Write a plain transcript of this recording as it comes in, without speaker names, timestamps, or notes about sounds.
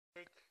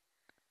take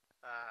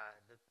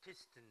the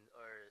piston,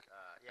 or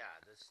yeah,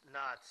 this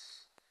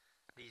nuts,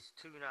 these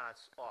two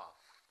nuts off.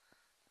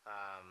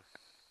 Um,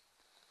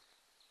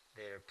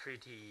 they're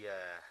pretty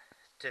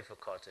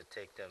difficult to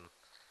take them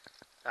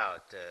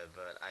out,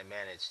 but I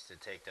managed to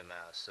take them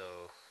out. So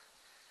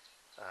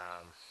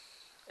um,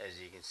 as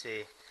you can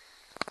see,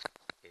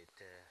 it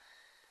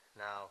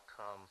now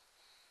come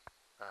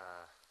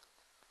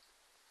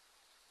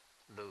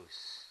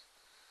loose,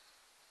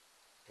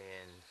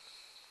 and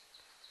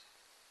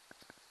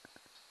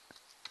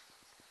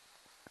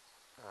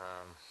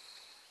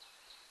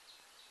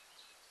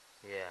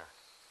yeah,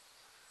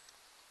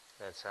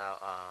 that's how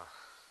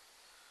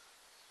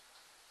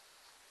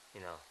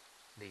you know,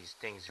 these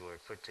things were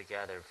put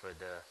together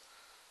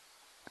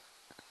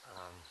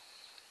um,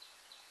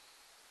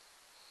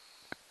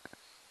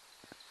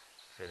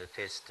 for the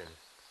piston.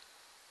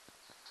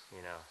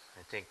 You know,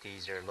 I think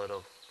these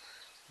little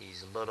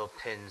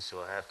pins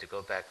will have to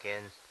go back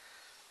in.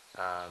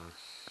 I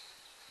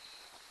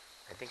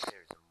think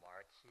there's a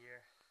mark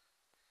here.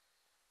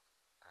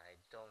 I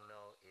don't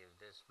know if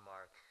this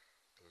mark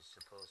is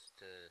supposed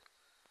to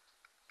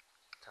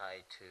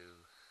tie to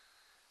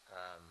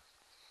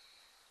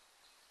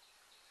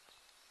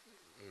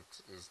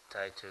it is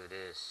tied to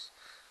this,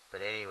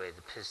 but anyway,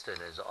 the piston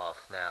is off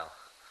now.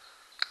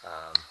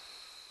 um,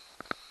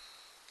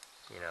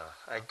 you know,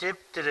 I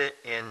dipped it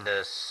in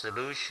the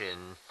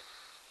solution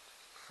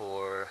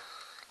for,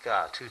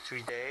 God,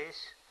 2-3 days,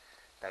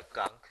 that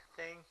gunk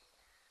thing.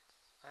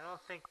 I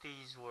don't think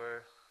these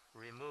were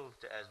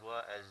removed as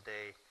well as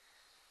they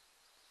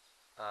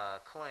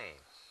claim,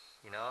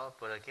 you know,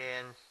 but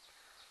again,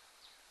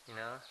 you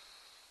know,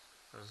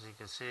 as you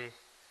can see,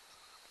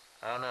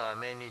 I don't know, I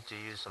may need to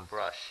use some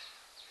brush,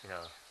 you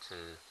know, to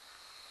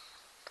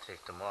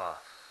take them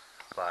off,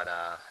 but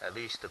at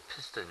least the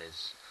piston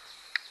is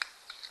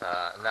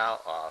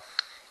now off,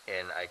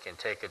 and I can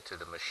take it to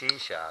the machine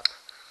shop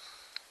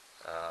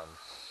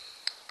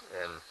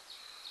and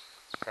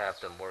have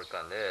them work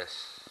on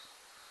this.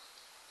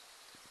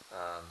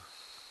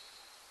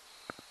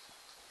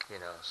 You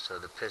know, so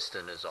the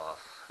piston is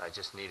off. I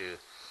just need to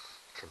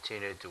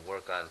continue to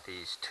work on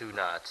these two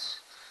knots,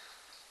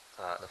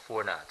 the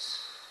four knots.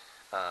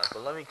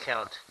 But let me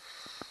count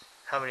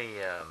how many.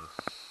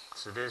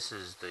 So this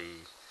is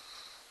the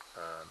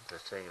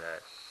thing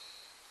that,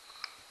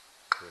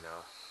 you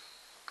know,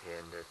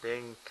 and the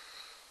thing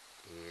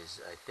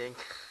is, I think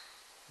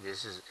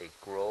this is a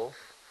groove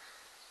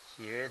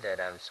here that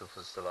I'm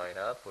supposed to line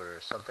up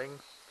or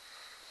something.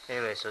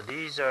 Anyway, so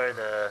these are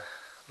the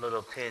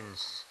little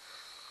pins.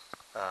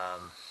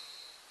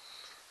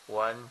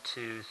 1,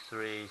 2,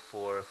 3,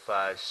 4,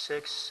 5,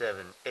 6,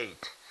 7,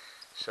 8.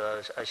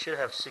 So I should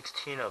have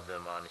 16 of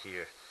them on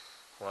here.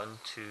 1,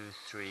 2,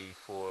 3,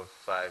 4,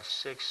 5,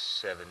 6,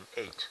 7,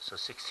 8. So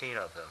 16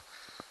 of them.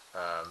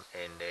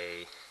 And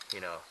they,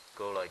 you know,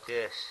 go like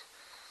this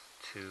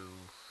to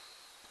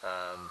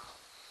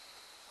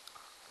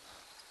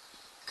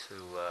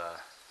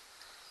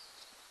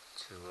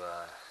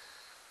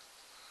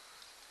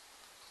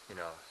you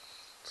know,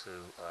 to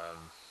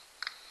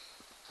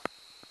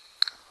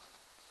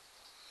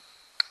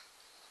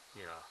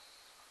you know,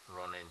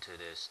 run into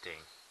this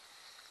thing,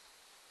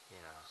 you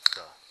know.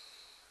 So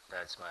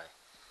that's my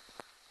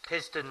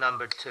piston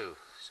number 2.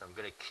 So I'm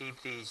gonna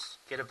keep these,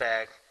 get it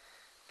back,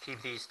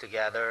 keep these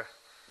together,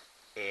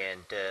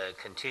 and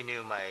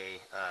continue my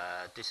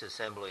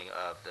disassembling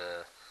of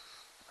the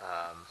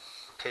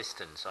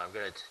piston. So I'm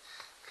gonna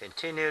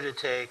continue to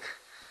take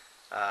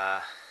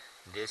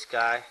this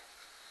guy,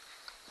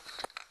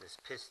 this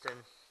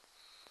piston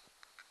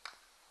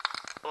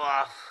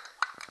off,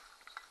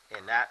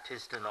 and that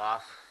piston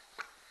off.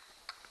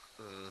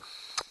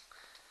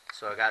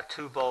 So I got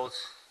 2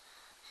 bolts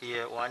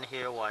here, one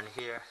here, and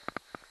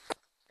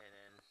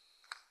then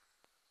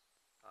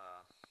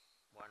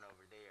one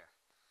over there.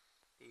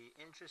 The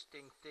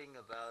interesting thing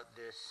about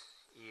this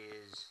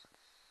is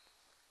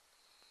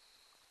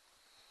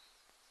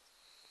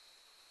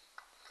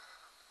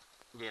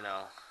you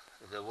know,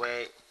 the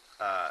way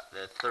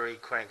the 3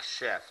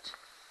 crankshaft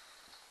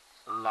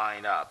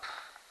line up.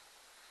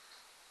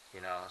 You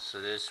know, so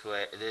this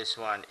way, this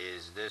one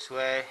is this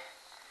way,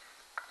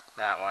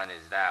 that one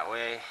is that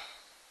way,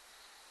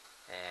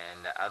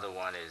 and the other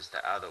one is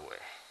the other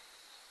way.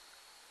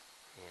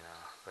 You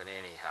know, but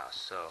anyhow,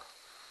 so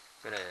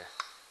I'm gonna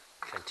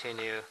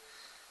continue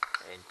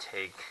and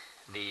take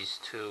these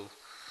 2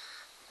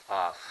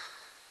 off.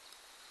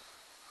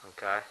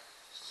 Okay,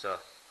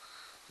 so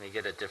let me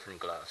get a different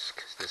gloves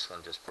because this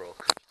one just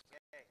broke.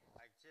 Okay,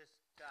 I just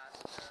got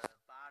the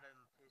bottom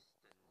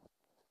piston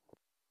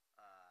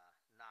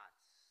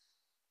knots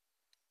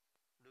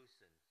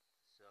loosened,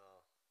 so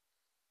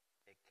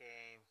it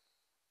came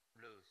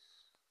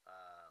loose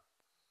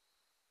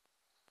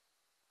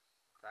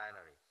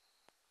finally,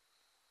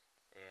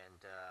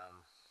 and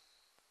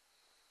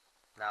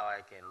now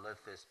I can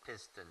lift this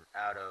piston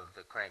out of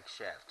the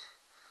crankshaft,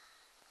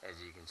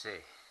 as you can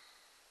see.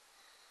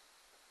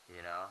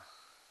 You know,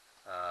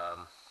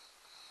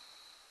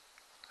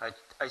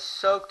 I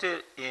soaked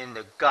it in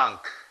the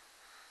gunk,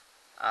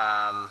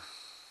 um,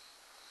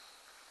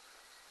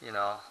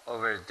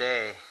 over a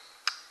day,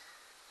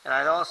 and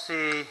I don't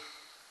see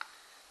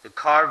the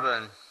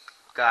carbon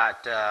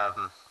got,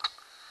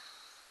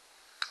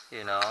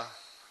 you know,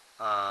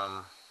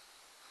 um,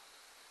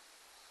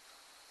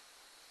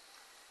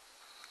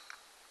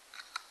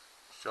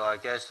 so I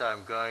guess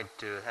I'm going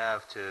to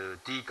have to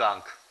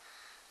degunk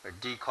or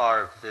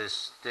decarb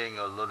this thing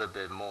a little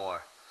bit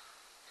more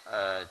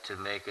to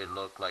make it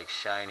look like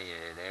shiny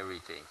and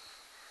everything.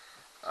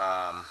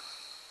 Um,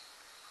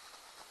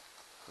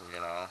 you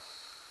know,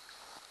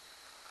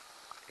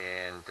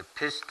 and the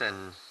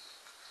piston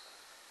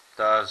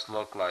does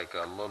look like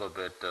a little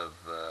bit of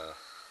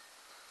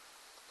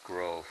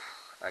growth.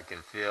 I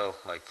can feel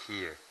like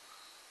here,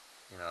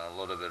 a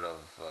little bit of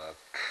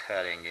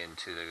cutting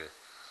into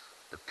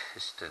the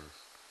piston.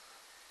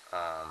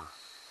 Um,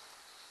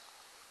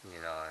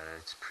 and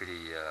it's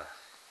pretty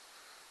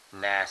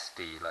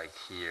nasty, like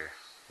here.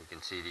 You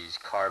can see these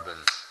carbon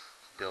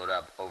build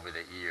up over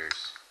the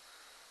ears.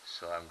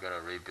 So I'm going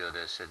to rebuild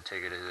this and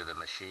take it into the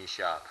machine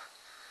shop.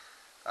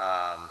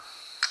 Um,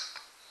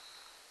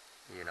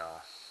 you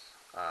know,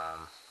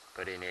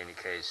 but in any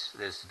case,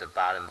 this is the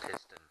bottom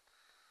piston.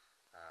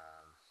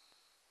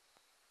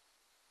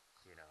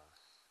 You know,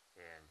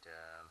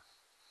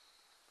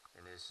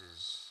 and this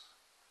is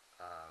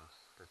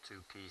the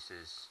two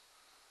pieces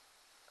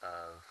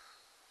of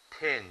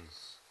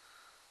pins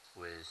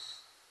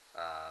with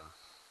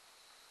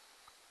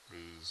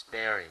these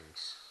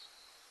bearings.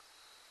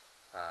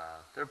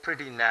 They're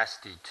pretty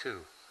nasty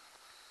too.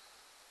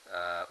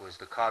 With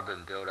the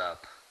carbon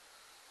buildup,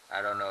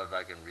 I don't know if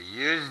I can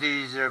reuse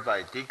these or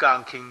by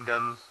degunking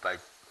them,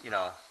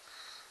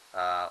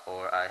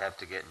 or I have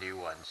to get new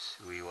ones.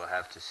 We will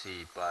have to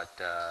see,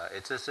 but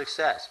it's a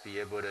success. Be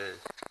able to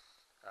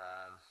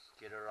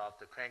get her off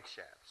the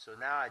crankshaft. So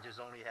now I just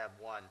only have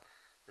one,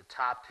 the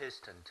top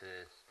piston, to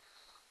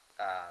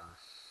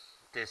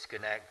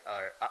disconnect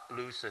or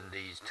loosen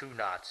these two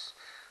knots,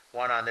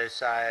 one on this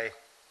side,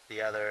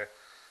 the other,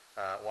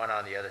 one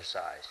on the other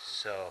side.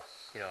 So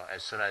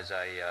as soon as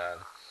I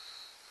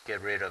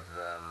get rid of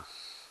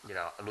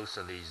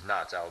loosen these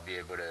nuts, I'll be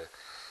able to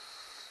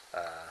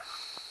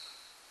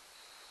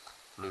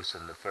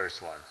loosen the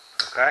first one.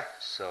 Okay,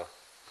 so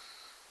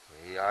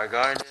we are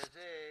going to see.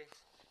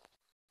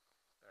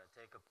 Going to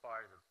take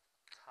apart the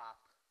top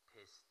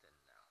piston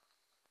now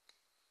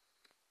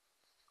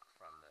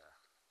from the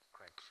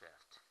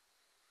crankshaft.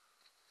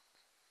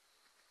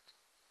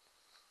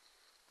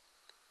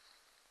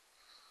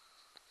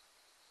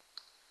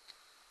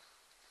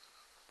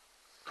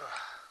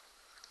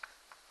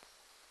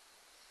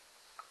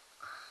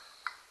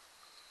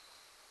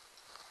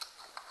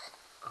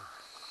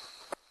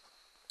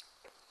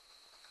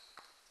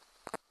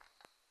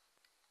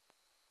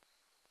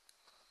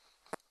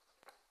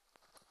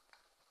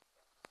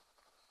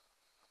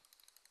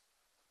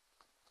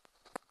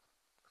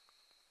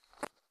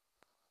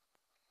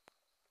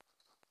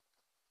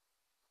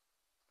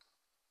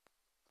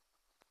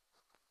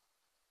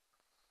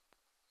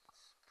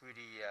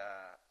 Pretty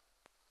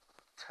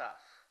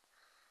tough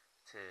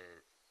to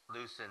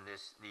loosen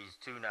these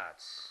two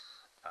nuts.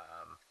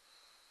 Um,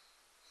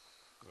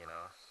 you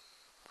know.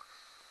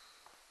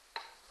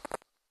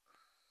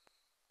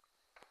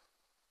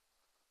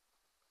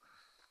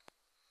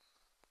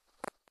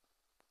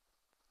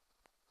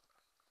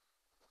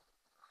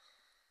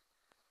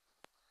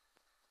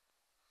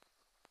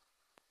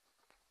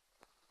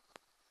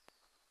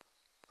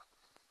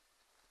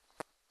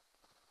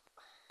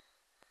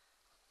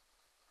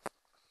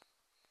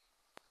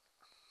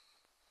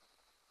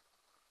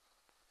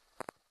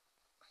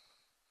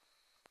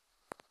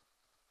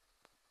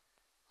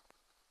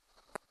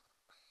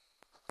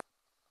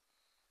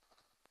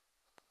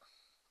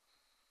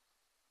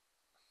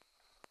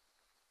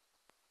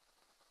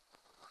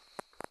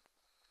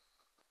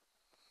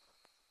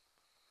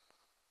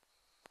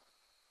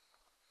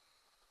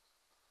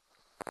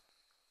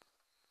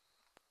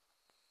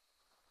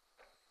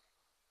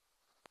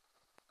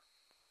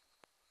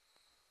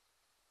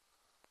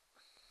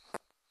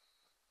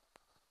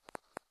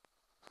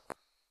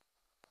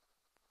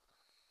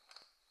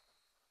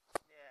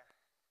 Yeah,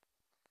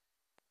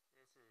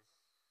 this is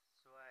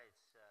why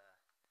it's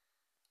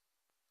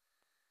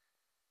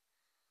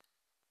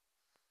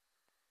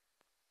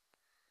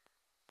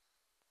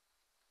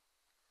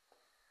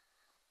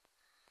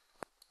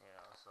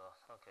so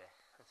okay,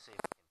 let's see if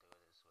we can do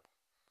it this way.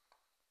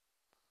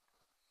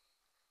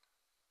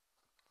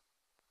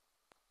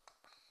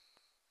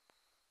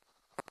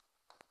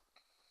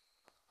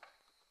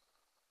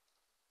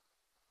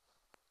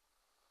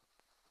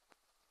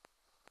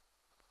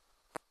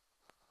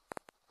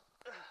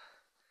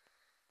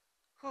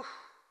 Whew.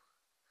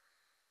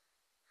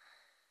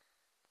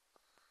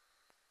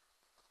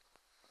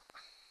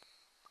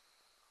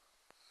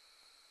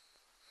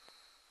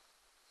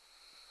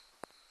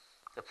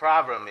 The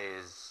problem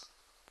is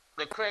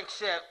the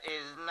crankshaft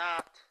is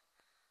not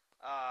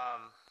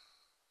um,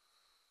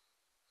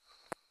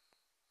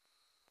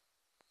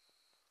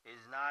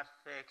 not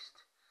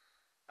fixed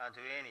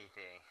onto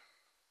anything,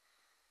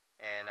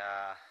 and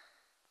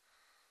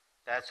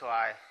that's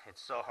why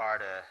it's so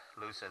hard to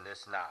loosen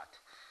this knot.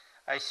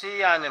 I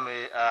see on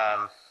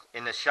the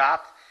in the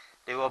shop,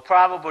 they will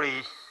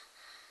probably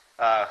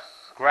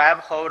grab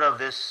hold of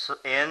this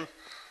end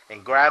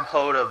and grab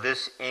hold of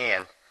this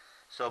end.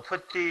 So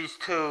put these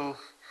two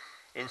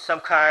in some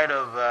kind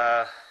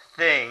of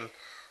thing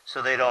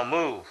so they don't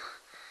move,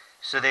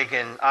 so they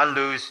can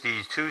unloose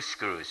these 2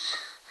 screws,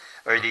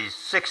 or these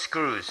 6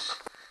 screws.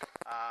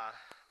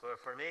 But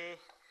for me,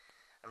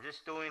 I'm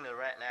just doing the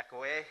redneck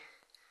way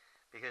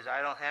because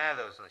I don't have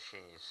those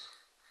machines.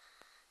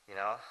 You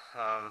know,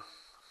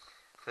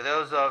 for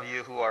those of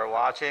you who are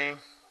watching,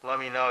 let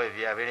me know if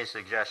you have any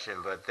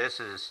suggestion, but this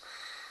is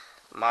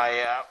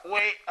my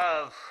way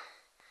of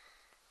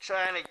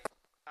trying to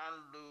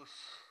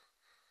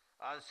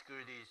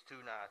unscrew these 2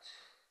 knots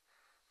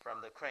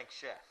from the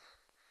crankshaft.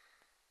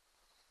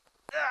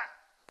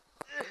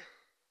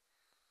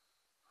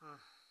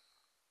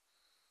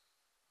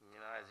 You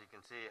know, as you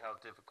can see how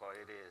difficult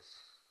it is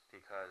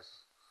because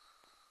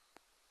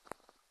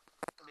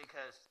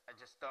I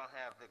just don't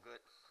have the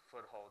good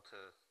foothold to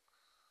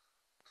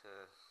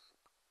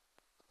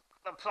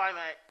apply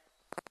my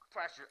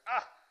pressure.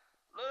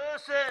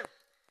 Loosen.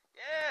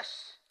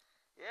 Yes.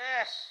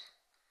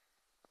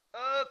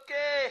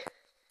 Okay.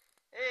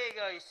 There you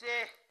go. You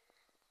see,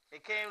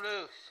 it came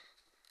loose.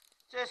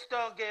 Just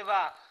don't give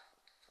up,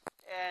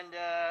 and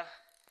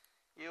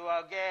you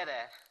will get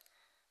it.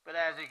 But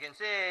as you can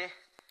see,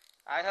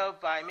 I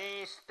hope by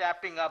me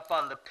stepping up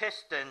on the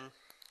piston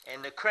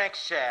and the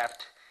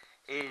crankshaft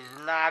is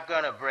not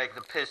going to break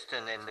the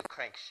piston and the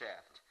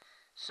crankshaft.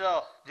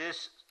 So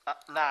this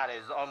knot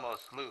is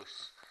almost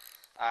loose.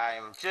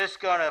 I'm just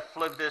going to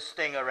flip this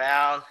thing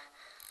around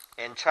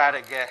and try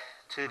to get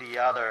to the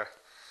other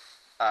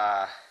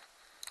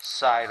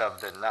side of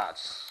the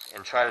nuts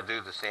and try to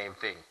do the same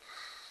thing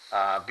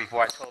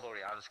before I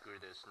totally unscrew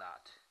this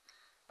knot.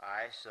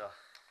 Alright, so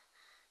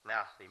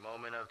now the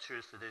moment of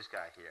truth for this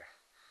guy here.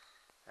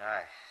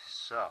 Alright,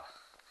 so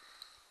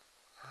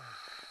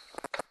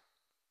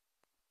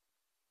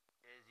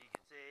as you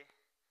can see,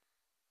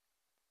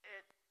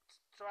 it's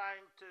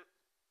trying to,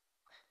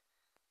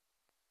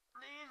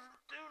 these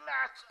 2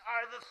 knots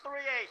are the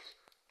 3/8.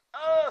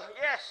 Oh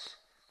yes,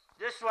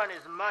 this one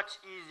is much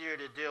easier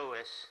to deal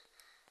with,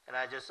 and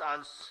I just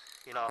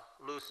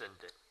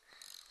loosened it.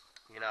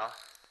 You know,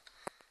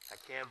 I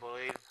can't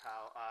believe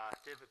how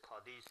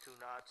difficult these 2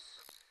 knots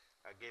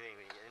are giving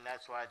me, and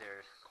that's why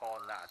they're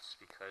called knots,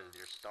 because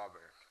they're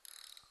stubborn.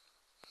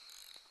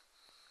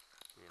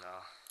 You know,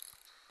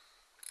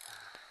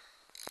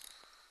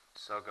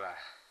 so glad.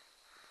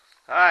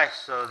 Alright,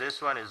 so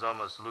this one is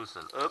almost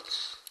loosened.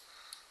 Oops.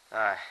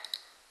 Alright.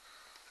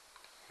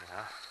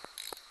 Yeah.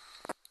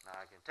 Now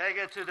I can take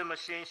it to the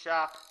machine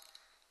shop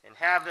and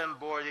have them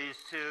bore these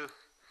 2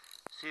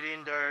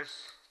 cylinders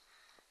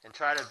and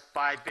try to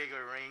buy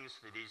bigger rings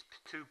for these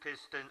 2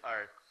 pistons,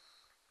 or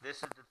this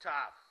is the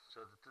top, so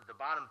the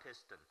bottom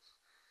pistons.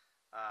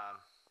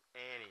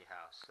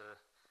 Anyhow, so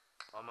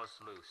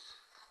almost loose.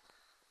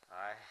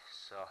 Alright,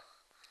 so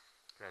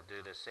I'm going to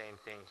do the same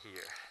thing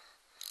here.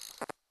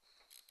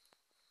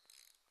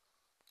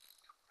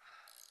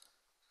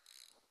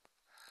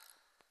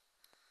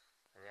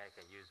 And then I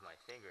can use my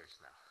fingers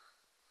now.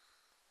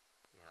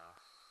 You know.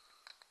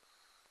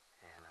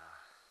 And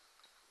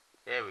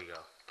there we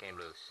go, came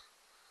loose.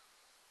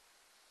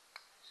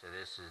 So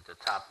this is the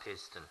top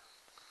piston,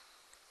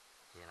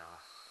 you know,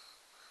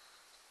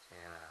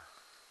 and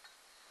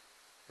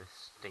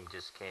this thing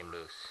just came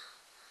loose.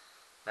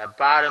 That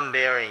bottom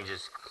bearing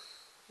just,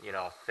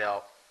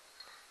 fell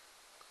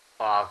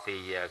off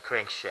the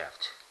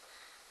crankshaft.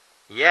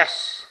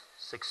 Yes,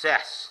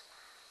 success.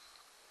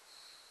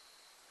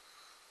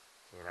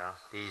 You know,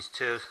 these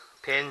 2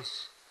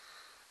 pins,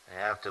 I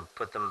have to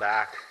put them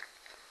back,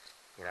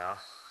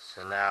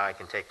 so now I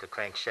can take the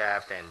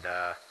crankshaft and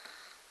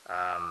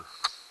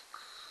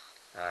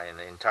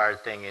the entire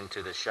thing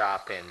into the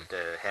shop and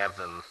have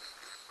them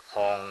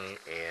hung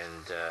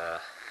and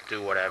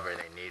do whatever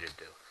they need to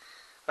do.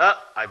 Oh,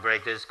 I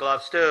break these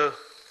gloves too.